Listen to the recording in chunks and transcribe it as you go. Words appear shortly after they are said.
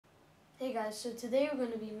Hey guys, so today we're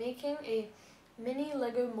going to be making a mini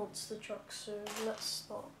Lego monster truck, so let's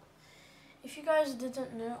start. If you guys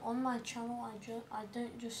didn't know, on my channel I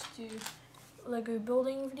don't just do Lego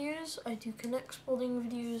building videos, I do Connects building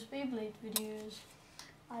videos, Beyblade videos.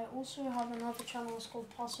 I also have another channel, it's called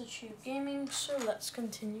Parsatube Gaming, so let's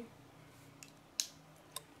continue.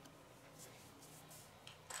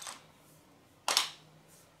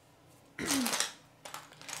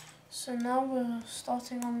 So now we're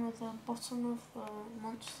starting on with the bottom of the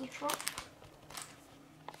monster truck.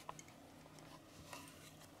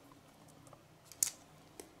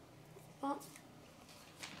 Up.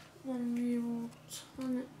 Then we will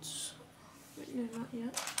turn it. Wait, no, not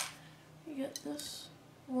yet. You get this.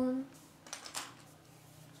 1,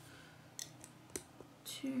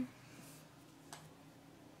 2.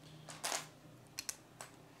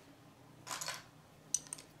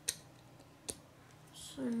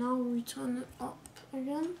 So now we turn it up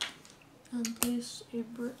again and place a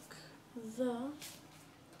brick there.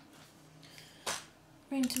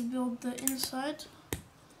 We're going to build the inside.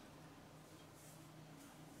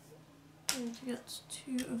 I'm going to get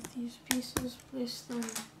 2 of these pieces, place them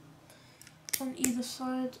on either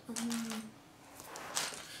side, and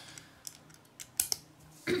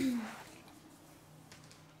then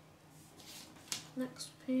next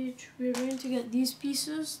page we're going to get these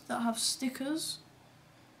pieces that have stickers,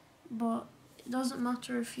 but it doesn't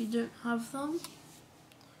matter if you don't have them.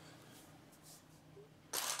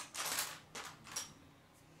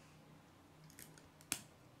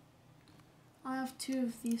 I have 2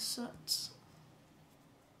 of these sets.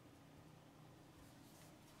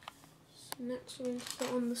 So next we're going to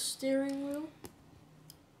put on the steering wheel.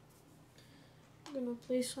 I'm going to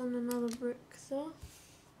place on another brick there.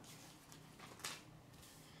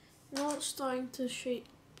 Now it's starting to shape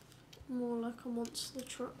more like a monster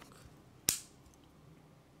truck.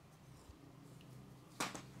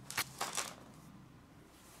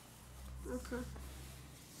 Okay.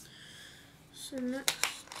 So next,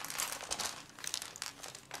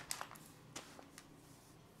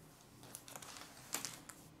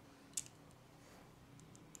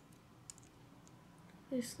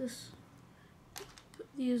 place this, put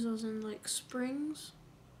these as in like springs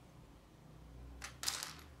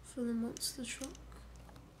for the monster truck.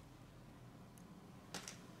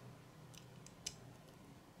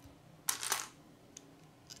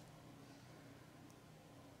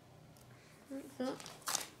 Like that.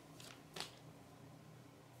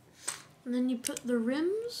 And then you put the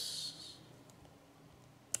rims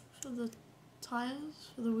for the tires,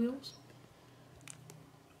 for the wheels.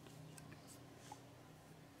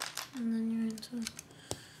 And then you're into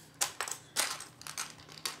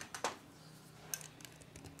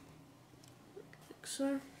like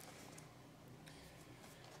so.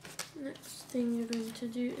 Next thing you're going to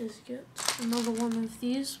do is get another one of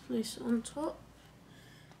these, place it on top.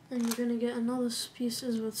 Then you're going to get another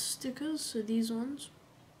pieces with stickers, so these ones.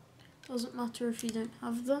 Doesn't matter if you don't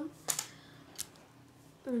have them.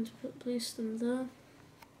 I'm going to place them there.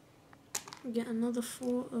 Get another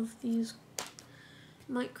 4 of these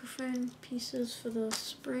microphone pieces for the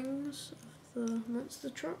springs of the monster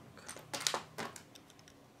truck.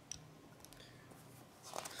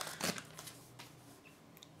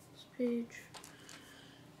 This page,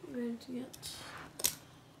 I'm going to get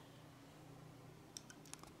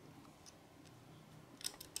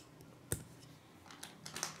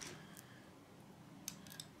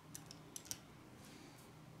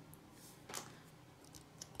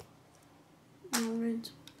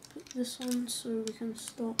this on so we can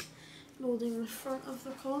start loading the front of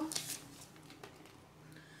the car.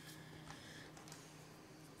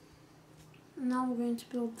 Now we're going to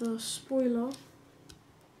build the spoiler,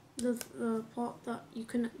 the part that you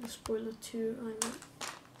connect the spoiler to, I know.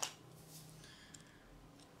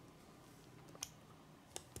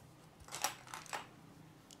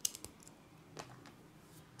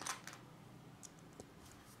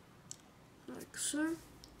 Like so.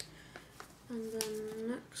 And then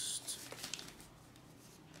next,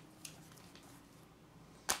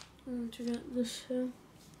 I'm going to get this here,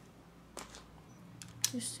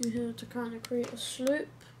 these 2 here to kind of create a slope.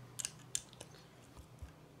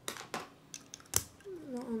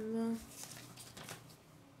 That on there.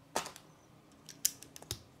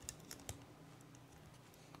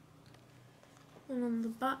 And on the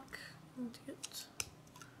back, I'm going to get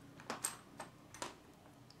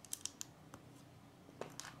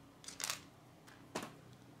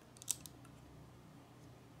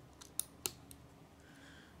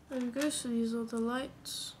there we go, so these are the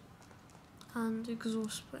lights and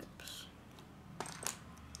exhaust pipes.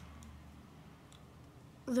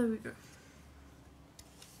 There we go.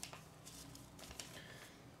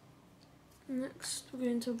 Next we're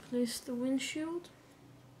going to place the windshield,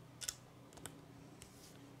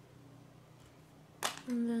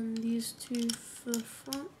 and then these two for the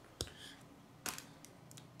front.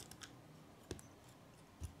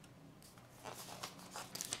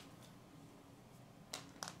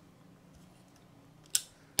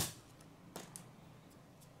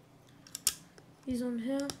 These on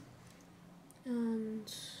here,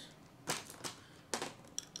 and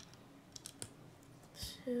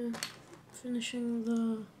here, finishing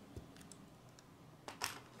the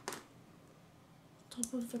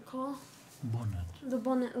top of the car. Bonnet. The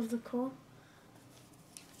bonnet of the car.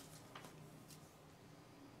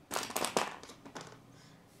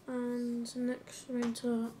 And next we're going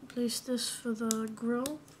to place this for the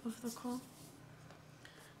grille of the car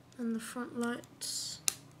and the front lights.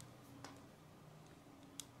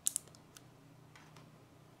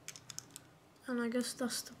 And I guess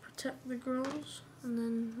that's to protect the grills, and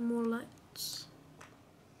then more lights.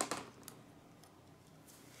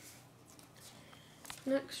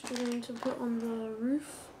 Next we're going to put on the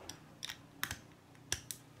roof.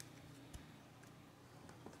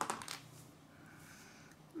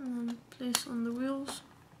 And then place on the wheels.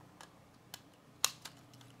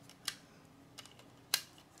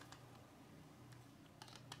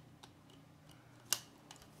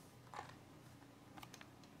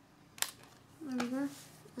 There we go.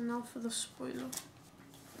 And now for the spoiler.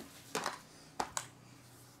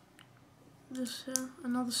 This here,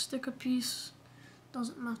 another sticker piece.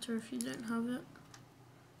 Doesn't matter if you don't have it.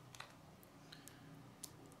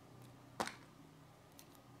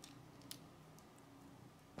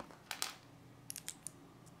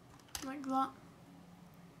 Like that.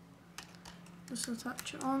 Just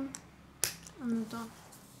attach it on and we're done.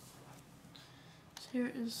 So here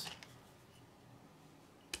it is.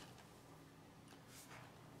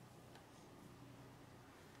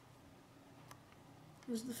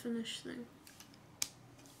 Here's the finished thing.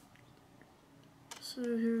 So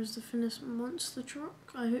here's the finished monster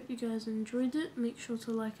truck. I hope you guys enjoyed it. Make sure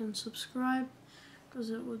to like and subscribe because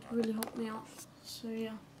it would really help me out. So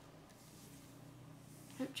yeah.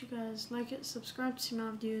 Hope you guys like it. Subscribe to see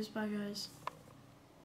more videos. Bye guys.